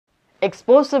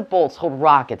Explosive bolts hold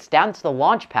rockets down to the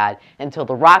launch pad until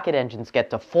the rocket engines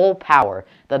get to full power.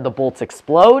 Then the bolts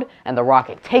explode and the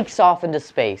rocket takes off into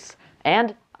space.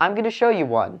 And I'm going to show you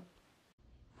one.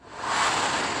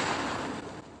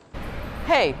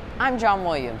 Hey, I'm John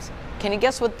Williams. Can you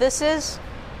guess what this is?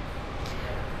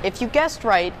 If you guessed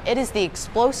right, it is the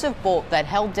explosive bolt that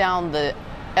held down the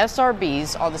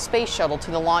SRBs on the Space Shuttle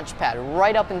to the launch pad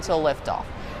right up until liftoff.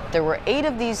 There were eight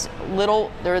of these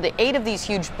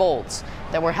huge bolts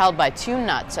that were held by two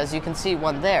nuts, as you can see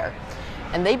one there.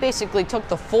 And they basically took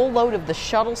the full load of the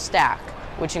shuttle stack,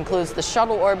 which includes the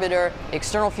shuttle orbiter,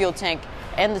 external fuel tank,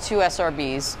 and the two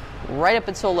SRBs, right up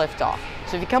until liftoff.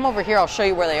 So if you come over here, I'll show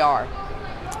you where they are.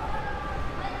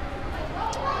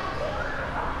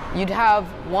 You'd have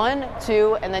one,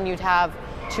 two, and then you'd have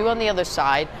two on the other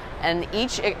side, and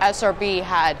each SRB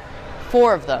had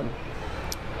four of them.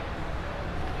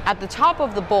 At the top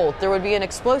of the bolt, there would be an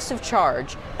explosive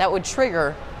charge that would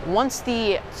trigger once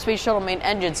the Space Shuttle main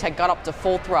engines had got up to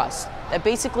full thrust. That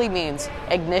basically means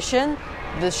ignition.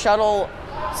 The shuttle,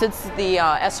 since the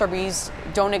SRBs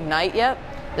don't ignite yet,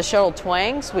 the shuttle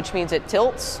twangs, which means it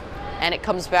tilts, and it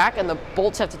comes back, and the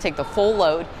bolts have to take the full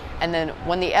load. And then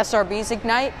when the SRBs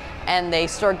ignite and they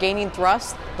start gaining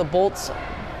thrust, the bolts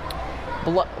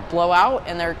blow out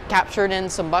and they're captured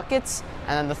in some buckets,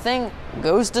 and then the thing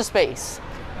goes to space.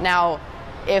 Now,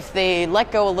 if they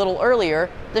let go a little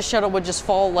earlier, the shuttle would just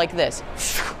fall like this.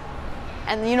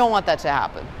 And you don't want that to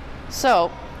happen.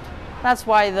 So that's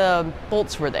why the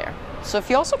bolts were there. So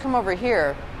if you also come over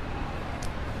here,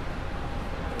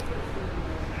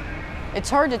 it's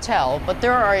hard to tell, but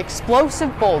there are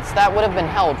explosive bolts that would have been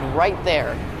held right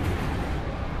there.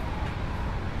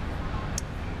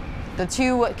 The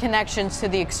two connections to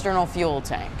the external fuel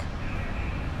tank.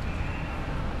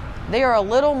 They are a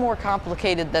little more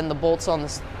complicated than the bolts on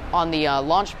the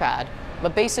launch pad,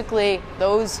 but basically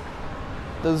those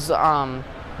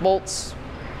bolts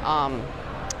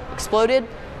exploded.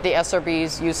 The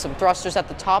SRBs used some thrusters at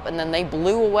the top, and then they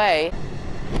blew away.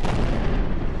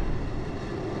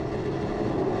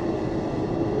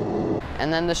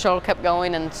 And then the shuttle kept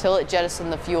going until it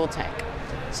jettisoned the fuel tank.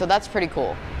 So that's pretty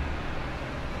cool.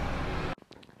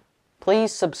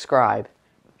 Please subscribe,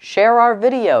 share our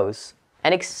videos,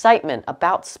 and excitement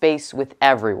about space with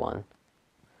everyone.